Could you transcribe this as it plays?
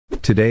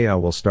Today I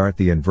will start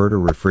the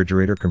inverter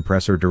refrigerator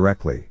compressor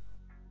directly.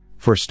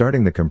 For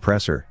starting the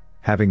compressor,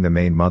 having the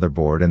main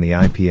motherboard and the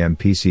IPM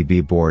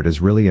PCB board is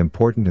really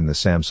important in the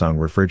Samsung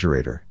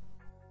refrigerator.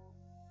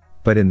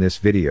 But in this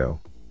video,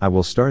 I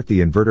will start the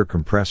inverter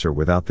compressor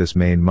without this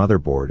main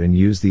motherboard and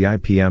use the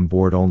IPM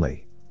board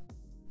only.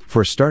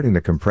 For starting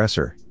the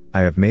compressor,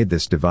 I have made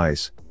this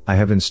device. I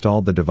have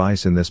installed the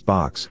device in this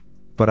box,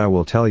 but I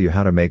will tell you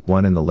how to make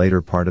one in the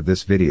later part of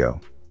this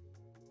video.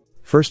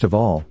 First of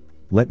all,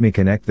 let me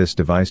connect this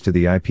device to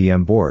the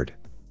IPM board.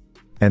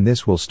 And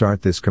this will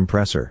start this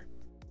compressor.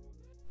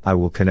 I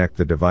will connect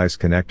the device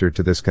connector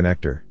to this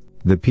connector.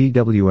 The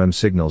PWM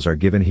signals are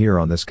given here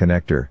on this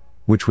connector,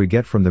 which we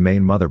get from the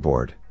main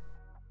motherboard.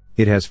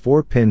 It has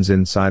 4 pins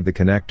inside the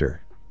connector.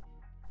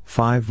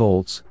 5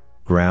 volts,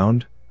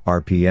 ground,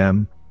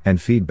 RPM,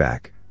 and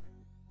feedback.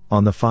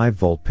 On the 5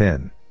 volt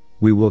pin,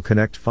 we will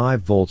connect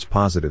 5 volts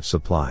positive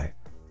supply.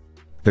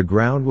 The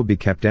ground will be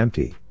kept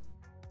empty.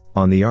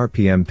 On the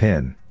RPM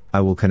pin, I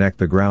will connect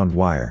the ground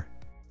wire.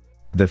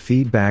 The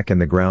feedback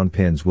and the ground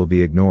pins will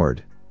be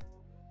ignored.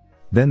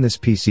 Then this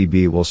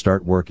PCB will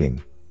start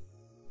working.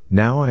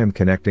 Now I am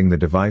connecting the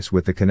device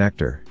with the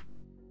connector.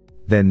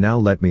 Then now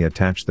let me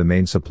attach the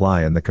main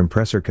supply and the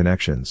compressor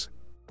connections.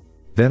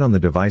 Then on the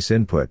device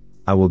input,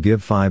 I will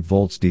give 5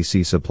 volts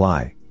DC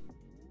supply.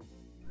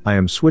 I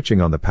am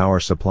switching on the power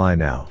supply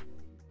now.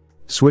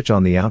 Switch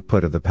on the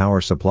output of the power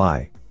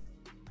supply.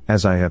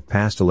 As I have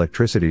passed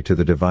electricity to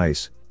the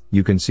device,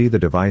 you can see the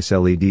device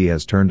LED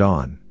has turned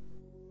on.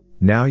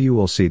 Now you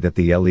will see that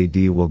the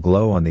LED will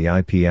glow on the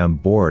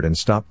IPM board and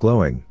stop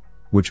glowing,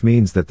 which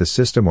means that the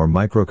system or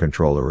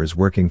microcontroller is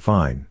working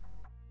fine.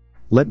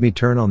 Let me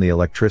turn on the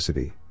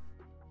electricity.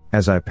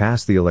 As I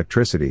pass the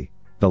electricity,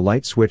 the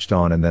light switched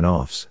on and then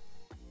offs.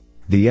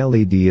 The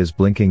LED is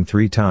blinking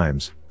 3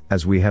 times,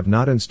 as we have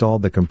not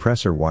installed the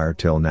compressor wire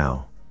till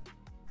now.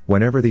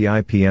 Whenever the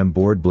IPM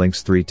board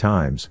blinks 3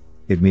 times,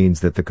 it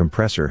means that the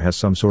compressor has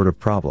some sort of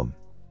problem.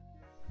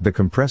 The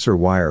compressor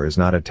wire is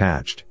not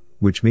attached,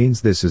 which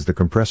means this is the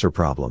compressor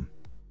problem.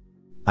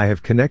 I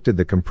have connected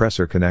the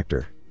compressor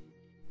connector.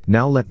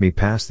 Now let me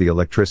pass the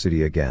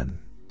electricity again.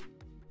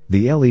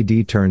 The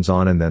LED turns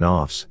on and then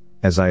offs,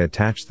 as I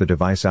attach the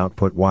device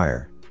output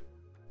wire.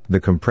 The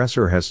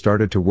compressor has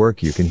started to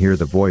work. You can hear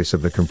the voice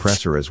of the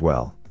compressor as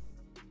well.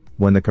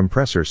 When the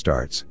compressor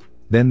starts,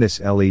 then this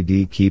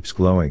LED keeps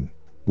glowing,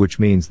 which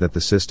means that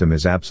the system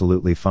is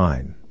absolutely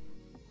fine.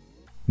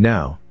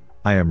 Now,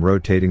 I am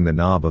rotating the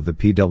knob of the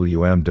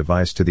PWM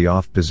device to the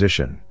off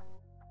position.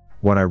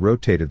 When I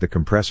rotated the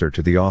compressor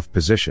to the off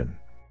position,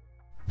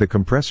 the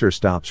compressor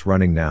stops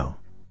running now.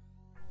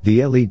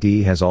 The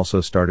LED has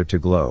also started to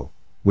glow,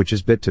 which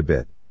is bit to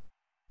bit.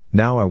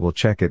 Now I will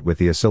check it with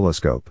the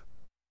oscilloscope.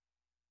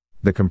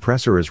 The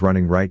compressor is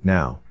running right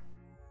now.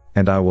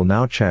 And I will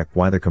now check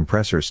why the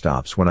compressor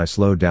stops when I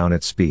slow down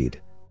its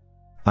speed.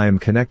 I am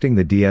connecting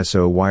the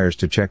DSO wires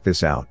to check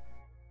this out.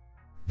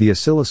 The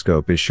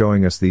oscilloscope is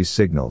showing us these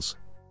signals.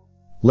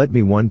 Let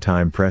me one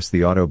time press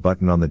the auto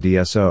button on the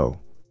DSO.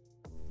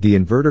 The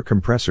inverter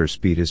compressor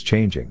speed is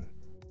changing.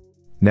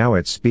 Now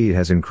its speed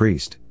has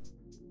increased.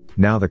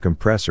 Now the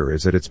compressor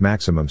is at its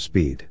maximum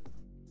speed.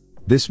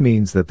 This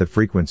means that the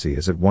frequency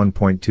is at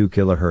 1.2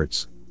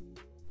 kHz.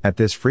 At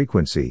this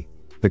frequency,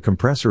 the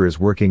compressor is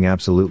working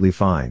absolutely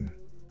fine.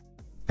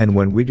 And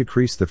when we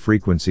decrease the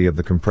frequency of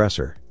the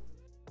compressor,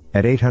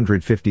 at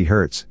 850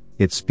 Hz,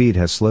 its speed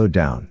has slowed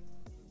down.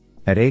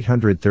 At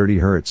 830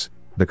 Hz,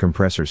 the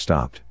compressor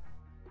stopped.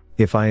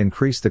 If I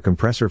increase the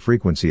compressor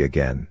frequency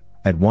again,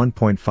 at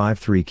 1.53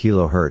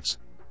 kHz,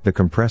 the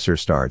compressor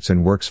starts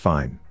and works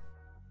fine.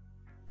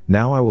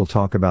 Now I will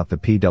talk about the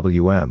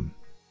PWM.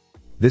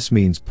 This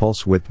means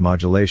pulse width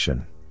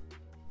modulation.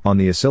 On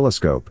the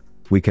oscilloscope,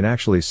 we can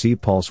actually see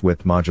pulse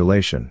width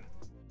modulation.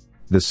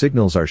 The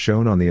signals are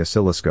shown on the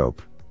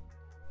oscilloscope.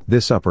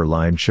 This upper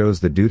line shows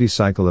the duty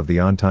cycle of the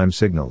on-time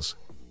signals.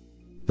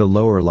 The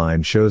lower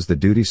line shows the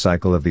duty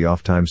cycle of the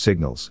off-time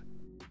signals.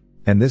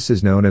 And this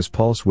is known as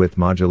pulse width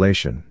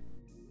modulation.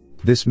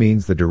 This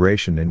means the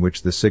duration in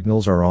which the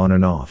signals are on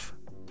and off.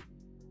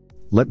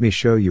 Let me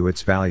show you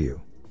its value.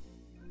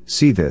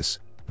 See this,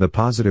 the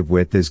positive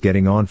width is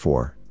getting on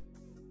for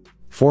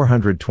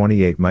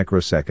 428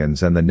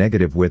 microseconds and the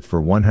negative width for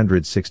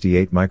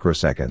 168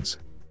 microseconds.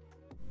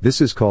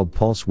 This is called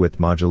pulse width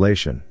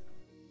modulation.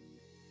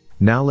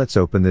 Now let's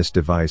open this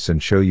device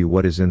and show you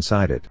what is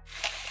inside it.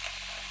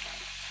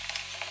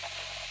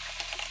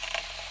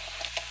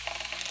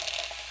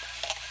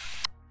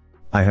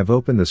 I have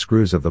opened the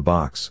screws of the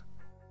box.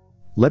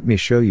 Let me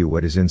show you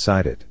what is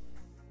inside it.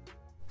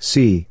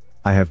 See,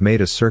 I have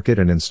made a circuit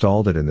and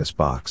installed it in this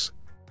box.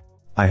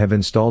 I have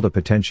installed a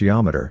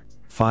potentiometer,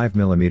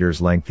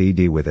 5mm length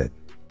ED with it.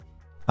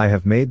 I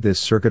have made this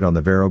circuit on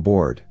the Vero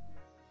board.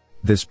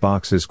 This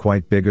box is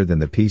quite bigger than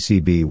the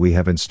PCB we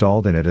have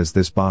installed in it, as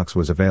this box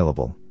was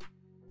available.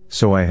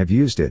 So I have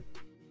used it.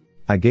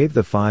 I gave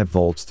the 5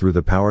 volts through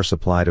the power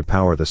supply to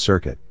power the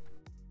circuit.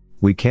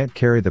 We can't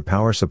carry the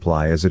power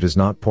supply as it is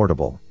not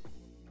portable.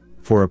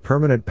 For a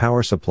permanent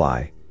power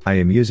supply, I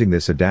am using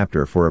this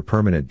adapter for a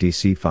permanent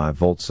DC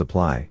 5V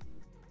supply.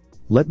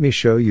 Let me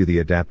show you the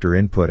adapter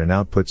input and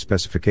output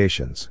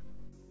specifications.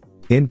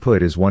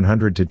 Input is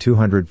 100 to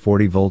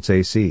 240 volts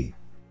AC.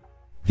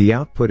 The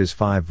output is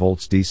 5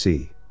 volts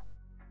DC.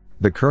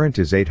 The current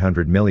is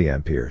 800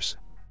 milliamperes.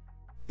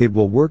 It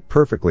will work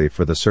perfectly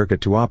for the circuit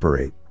to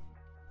operate.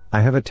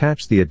 I have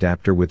attached the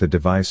adapter with the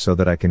device so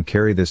that I can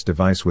carry this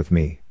device with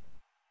me.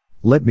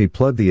 Let me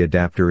plug the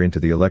adapter into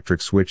the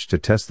electric switch to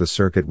test the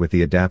circuit with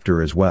the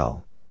adapter as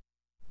well.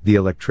 The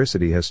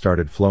electricity has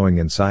started flowing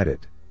inside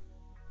it.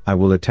 I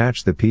will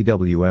attach the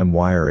PWM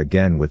wire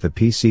again with the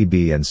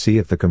PCB and see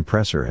if the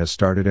compressor has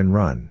started and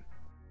run.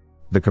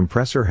 The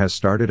compressor has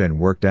started and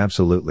worked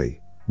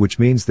absolutely, which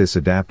means this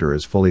adapter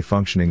is fully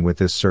functioning with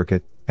this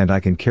circuit, and I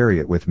can carry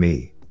it with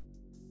me.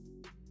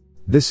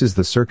 This is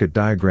the circuit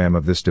diagram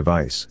of this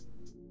device.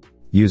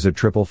 Use a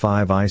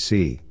 555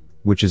 IC,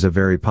 which is a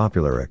very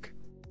popular IC.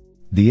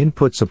 The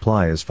input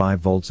supply is 5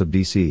 volts of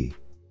DC.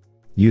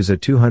 Use a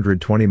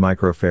 220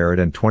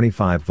 microfarad and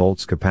 25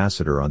 volts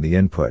capacitor on the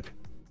input.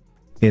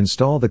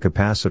 Install the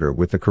capacitor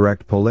with the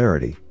correct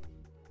polarity.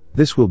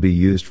 This will be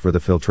used for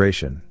the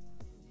filtration.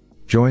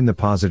 Join the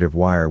positive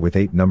wire with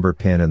 8-number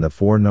pin and the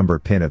 4-number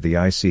pin of the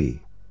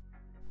IC.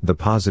 The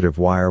positive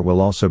wire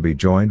will also be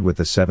joined with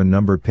the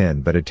 7-number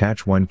pin, but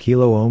attach 1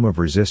 kilo ohm of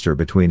resistor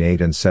between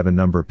 8 and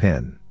 7-number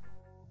pin.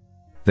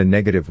 The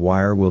negative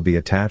wire will be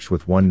attached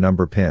with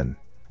 1-number pin,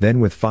 then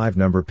with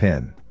 5-number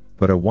pin,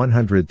 but a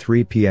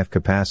 103 pF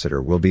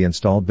capacitor will be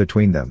installed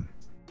between them.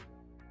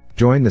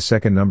 Join the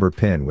 2nd-number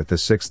pin with the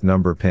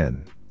 6th-number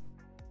pin.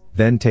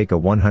 Then take a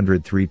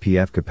 103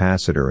 pF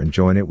capacitor and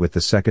join it with the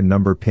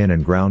 2nd-number pin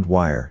and ground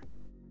wire.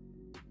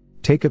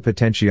 Take a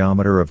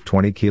potentiometer of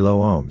 20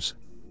 kilo ohms.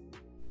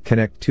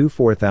 Connect two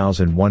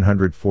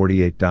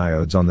 4148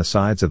 diodes on the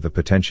sides of the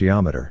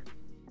potentiometer.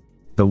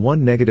 The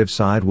one negative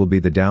side will be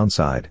the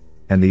downside,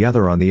 and the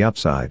other on the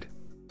upside.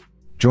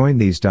 Join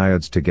these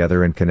diodes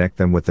together and connect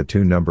them with the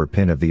 2-number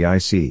pin of the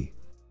IC.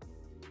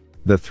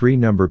 The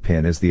 3-number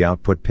pin is the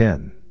output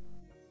pin.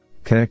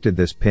 Connected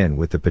this pin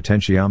with the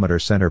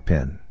potentiometer center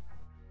pin.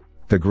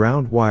 The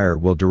ground wire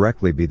will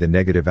directly be the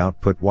negative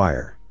output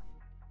wire.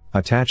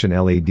 Attach an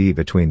LED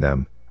between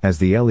them, as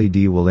the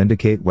LED will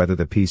indicate whether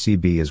the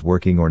PCB is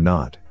working or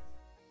not.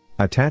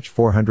 Attach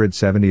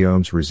 470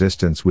 ohms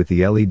resistance with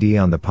the LED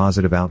on the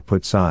positive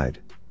output side,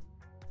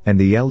 and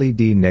the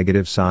LED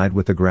negative side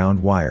with the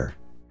ground wire.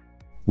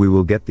 We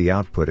will get the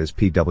output as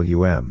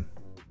PWM.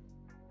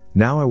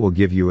 Now I will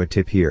give you a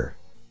tip here.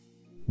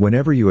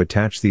 Whenever you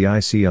attach the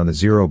IC on the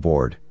 0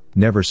 board,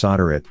 never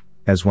solder it,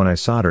 as when I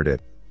soldered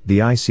it, the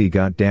IC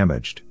got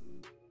damaged.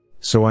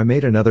 So I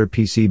made another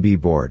PCB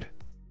board.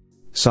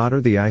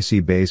 Solder the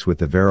IC base with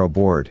the Vero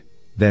board,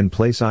 then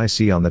place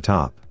IC on the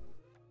top.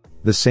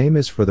 The same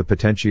is for the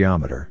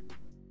potentiometer.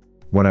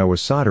 When I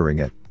was soldering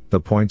it, the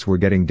points were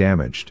getting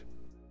damaged.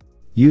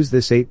 Use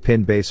this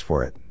 8-pin base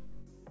for it.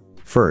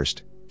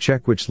 First,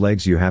 check which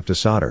legs you have to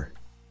solder.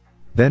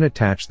 Then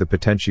attach the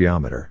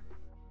potentiometer.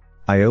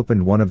 I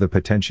opened one of the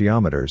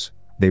potentiometers,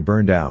 they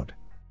burned out.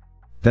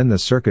 Then the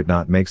circuit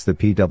knot makes the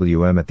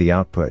PWM at the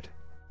output.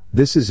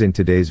 This is in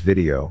today's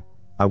video.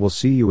 I will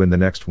see you in the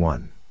next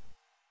one.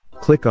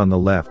 Click on the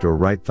left or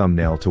right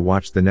thumbnail to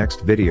watch the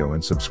next video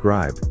and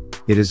subscribe.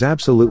 It is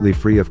absolutely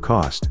free of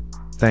cost.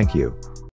 Thank you.